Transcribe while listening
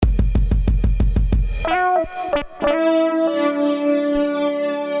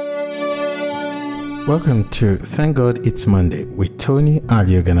Welcome to Thank God It's Monday with Tony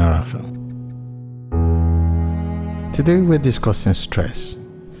Alioganarafa. Today we're discussing stress.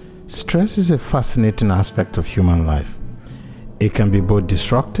 Stress is a fascinating aspect of human life. It can be both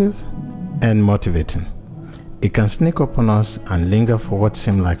destructive and motivating. It can sneak up on us and linger for what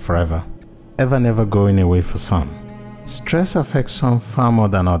seems like forever, ever never going away for some. Stress affects some far more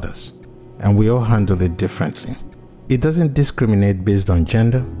than others, and we all handle it differently. It doesn't discriminate based on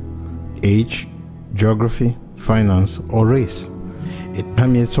gender, age, geography, finance, or race. It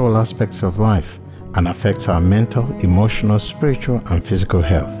permeates all aspects of life and affects our mental, emotional, spiritual, and physical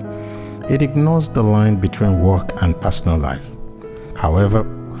health. It ignores the line between work and personal life. However,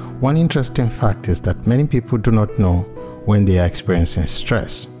 one interesting fact is that many people do not know when they are experiencing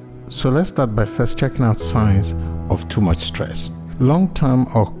stress. So let's start by first checking out signs of too much stress. Long-term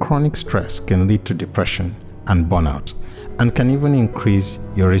or chronic stress can lead to depression and burnout, and can even increase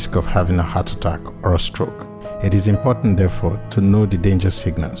your risk of having a heart attack or a stroke. It is important, therefore, to know the danger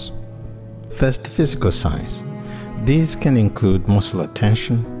signals. First, physical signs. These can include muscular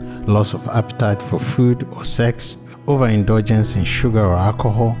tension, loss of appetite for food or sex, overindulgence in sugar or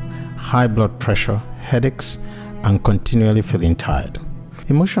alcohol, high blood pressure, headaches, and continually feeling tired.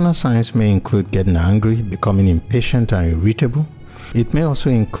 Emotional signs may include getting angry, becoming impatient and irritable. It may also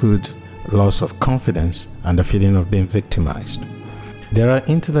include loss of confidence and the feeling of being victimized. There are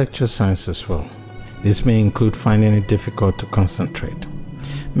intellectual signs as well. This may include finding it difficult to concentrate.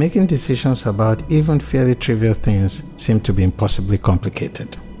 Making decisions about even fairly trivial things seem to be impossibly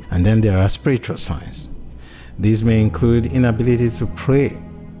complicated. And then there are spiritual signs. These may include inability to pray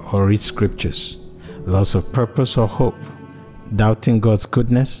or read scriptures, loss of purpose or hope, doubting God's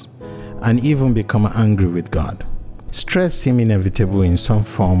goodness, and even become angry with God. Stress seems inevitable in some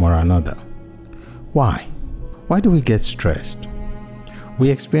form or another. Why? Why do we get stressed? We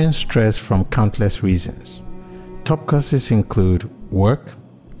experience stress from countless reasons. Top causes include work,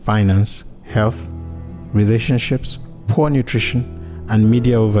 finance, health, relationships, poor nutrition, and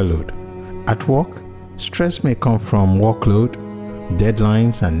media overload. At work, stress may come from workload,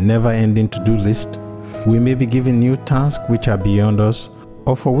 deadlines, and never-ending to-do list. We may be given new tasks which are beyond us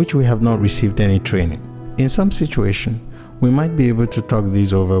or for which we have not received any training. In some situations, we might be able to talk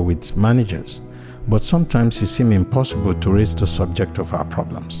these over with managers, but sometimes it seems impossible to raise the subject of our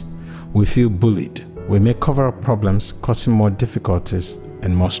problems. We feel bullied. We may cover up problems, causing more difficulties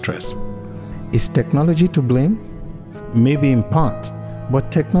and more stress. Is technology to blame? Maybe in part, but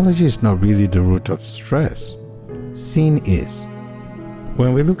technology is not really the root of stress. Sin is.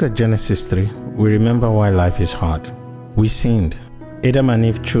 When we look at Genesis 3, we remember why life is hard. We sinned. Adam and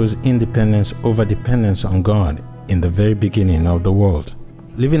Eve chose independence over dependence on God in the very beginning of the world,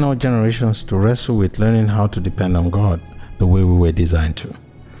 leaving our generations to wrestle with learning how to depend on God the way we were designed to.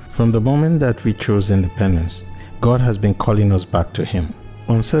 From the moment that we chose independence, God has been calling us back to Him.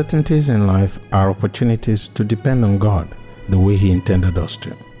 Uncertainties in life are opportunities to depend on God the way He intended us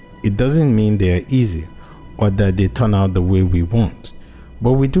to. It doesn't mean they are easy or that they turn out the way we want,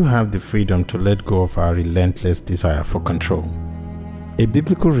 but we do have the freedom to let go of our relentless desire for control. A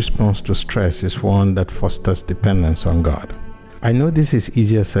biblical response to stress is one that fosters dependence on God. I know this is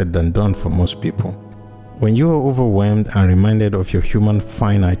easier said than done for most people. When you are overwhelmed and reminded of your human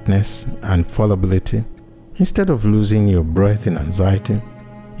finiteness and fallibility, instead of losing your breath in anxiety,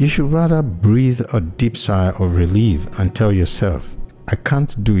 you should rather breathe a deep sigh of relief and tell yourself, I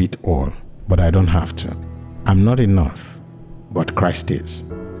can't do it all, but I don't have to. I'm not enough, but Christ is.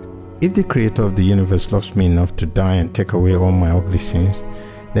 If the Creator of the universe loves me enough to die and take away all my ugly sins,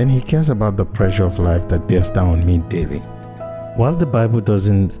 then He cares about the pressure of life that bears down on me daily. While the Bible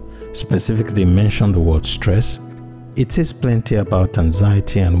doesn't specifically mention the word stress, it says plenty about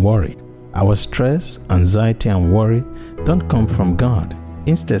anxiety and worry. Our stress, anxiety, and worry don't come from God.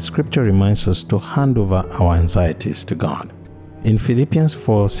 Instead, Scripture reminds us to hand over our anxieties to God. In Philippians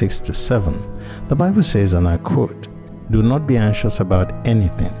 4:6-7, the Bible says, and I quote, "Do not be anxious about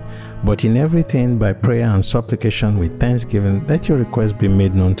anything, but in everything by prayer and supplication with thanksgiving, let your requests be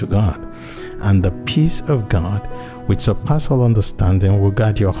made known to God. And the peace of God, which surpasses all understanding, will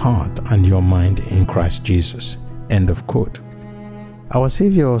guard your heart and your mind in Christ Jesus." End of quote. Our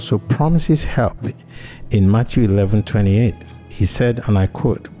Savior also promises help in Matthew 11:28. He said, and I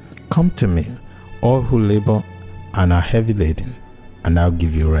quote, "Come to me, all who labor and are heavy laden, and I'll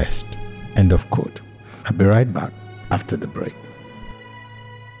give you rest." End of quote. I'll be right back after the break.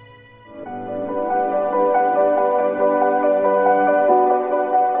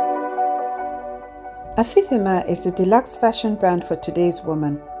 Afifima is the deluxe fashion brand for today's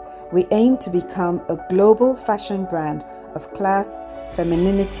woman. we aim to become a global fashion brand of class,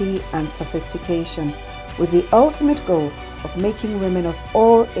 femininity, and sophistication, with the ultimate goal of making women of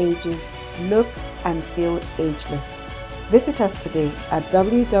all ages look and feel ageless. Visit us today at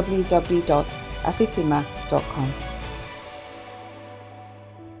www.afifima.com.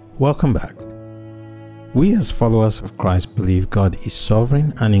 Welcome back. We as followers of Christ believe God is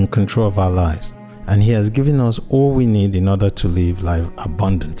sovereign and in control of our lives, and He has given us all we need in order to live life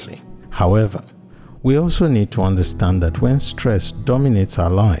abundantly. However, we also need to understand that when stress dominates our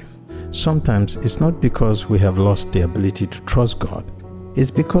life, sometimes it's not because we have lost the ability to trust God.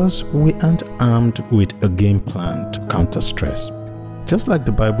 It's because we aren't armed with a game plan to counter stress. Just like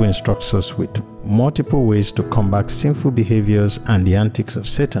the Bible instructs us with multiple ways to combat sinful behaviors and the antics of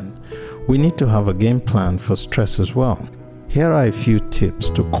Satan, we need to have a game plan for stress as well. Here are a few tips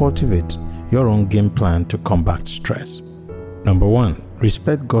to cultivate your own game plan to combat stress. Number 1,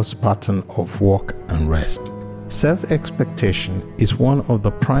 respect God's pattern of work and rest. Self-expectation is one of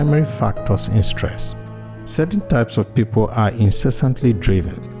the primary factors in stress. Certain types of people are incessantly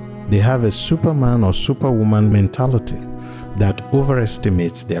driven. They have a superman or superwoman mentality that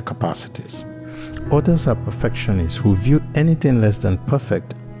overestimates their capacities. Others are perfectionists who view anything less than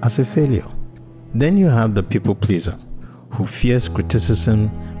perfect as a failure. Then you have the people pleaser who fears criticism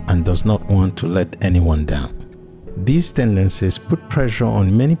and does not want to let anyone down. These tendencies put pressure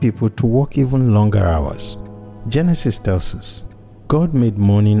on many people to work even longer hours. Genesis tells us, God made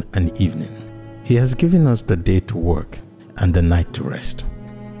morning and evening. He has given us the day to work and the night to rest.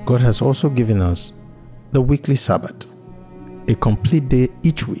 God has also given us the weekly Sabbath, a complete day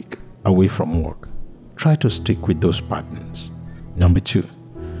each week away from work. Try to stick with those patterns. Number 2,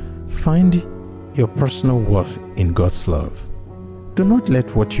 find your personal worth in God's love. Do not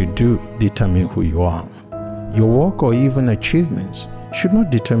let what you do determine who you are. Your work or even achievements should not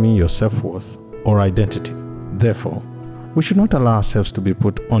determine your self-worth or identity. Therefore, we should not allow ourselves to be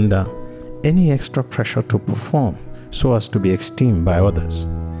put under any extra pressure to perform so as to be esteemed by others.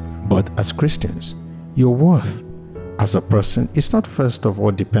 But as Christians, your worth as a person is not first of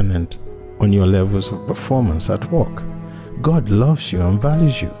all dependent on your levels of performance at work. God loves you and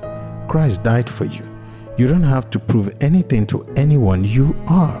values you. Christ died for you. You don't have to prove anything to anyone. You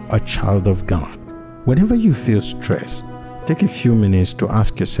are a child of God. Whenever you feel stressed, take a few minutes to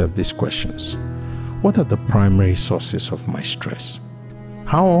ask yourself these questions. What are the primary sources of my stress?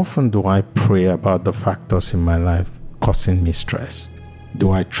 How often do I pray about the factors in my life causing me stress?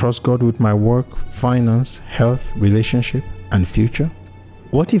 Do I trust God with my work, finance, health, relationship, and future?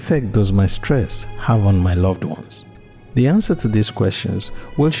 What effect does my stress have on my loved ones? The answer to these questions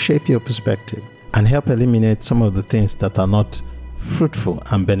will shape your perspective and help eliminate some of the things that are not fruitful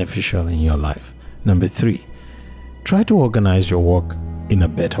and beneficial in your life. Number 3, try to organize your work in a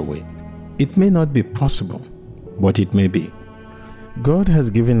better way. It may not be possible, but it may be. God has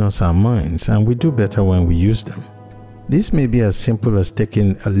given us our minds, and we do better when we use them. This may be as simple as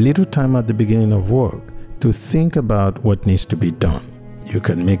taking a little time at the beginning of work to think about what needs to be done. You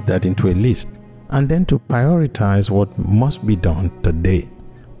can make that into a list, and then to prioritize what must be done today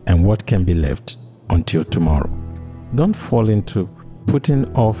and what can be left until tomorrow. Don't fall into putting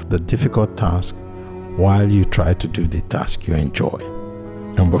off the difficult task while you try to do the task you enjoy.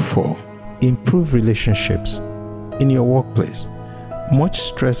 Number 4, improve relationships in your workplace. Much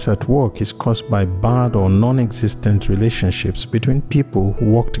stress at work is caused by bad or non-existent relationships between people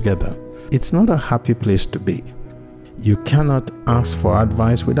who work together. It's not a happy place to be. You cannot ask for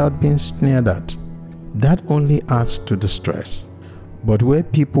advice without being sneered at. That only adds to the stress. But where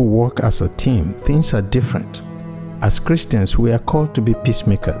people work as a team, things are different. As Christians, we are called to be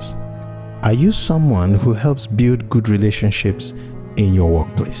peacemakers. Are you someone who helps build good relationships in your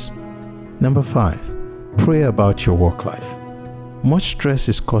workplace? Number 5, pray about your work life. Much stress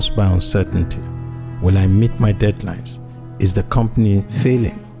is caused by uncertainty. Will I meet my deadlines? Is the company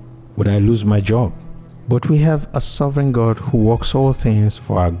failing? Would I lose my job? But we have a sovereign God who works all things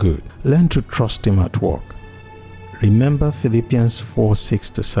for our good. Learn to trust Him at work. Remember Philippians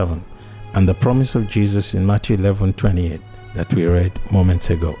 4:6-7 and the promise of Jesus in Matthew 11:28 that we read moments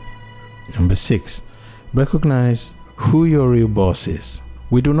ago. Number 6, recognize who your real boss is.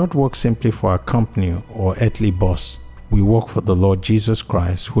 We do not work simply for a company or earthly boss. We work for the Lord Jesus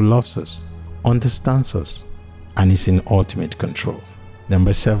Christ, who loves us, understands us, and is in ultimate control.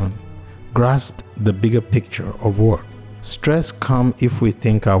 Number 7, grasp the bigger picture of work. Stress comes if we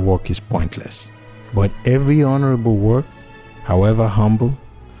think our work is pointless. But every honorable work, however humble,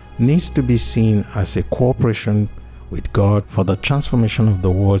 needs to be seen as a cooperation with God for the transformation of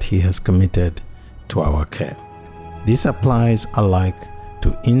the world He has committed to our care. This applies alike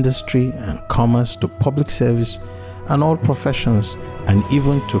to industry and commerce to public service and all professions, and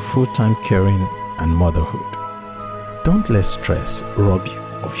even to full-time caring and motherhood. Don't let stress rob you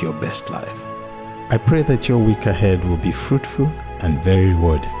of your best life. I pray that your week ahead will be fruitful and very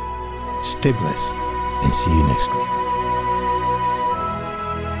rewarding. Stay blessed and see you next week.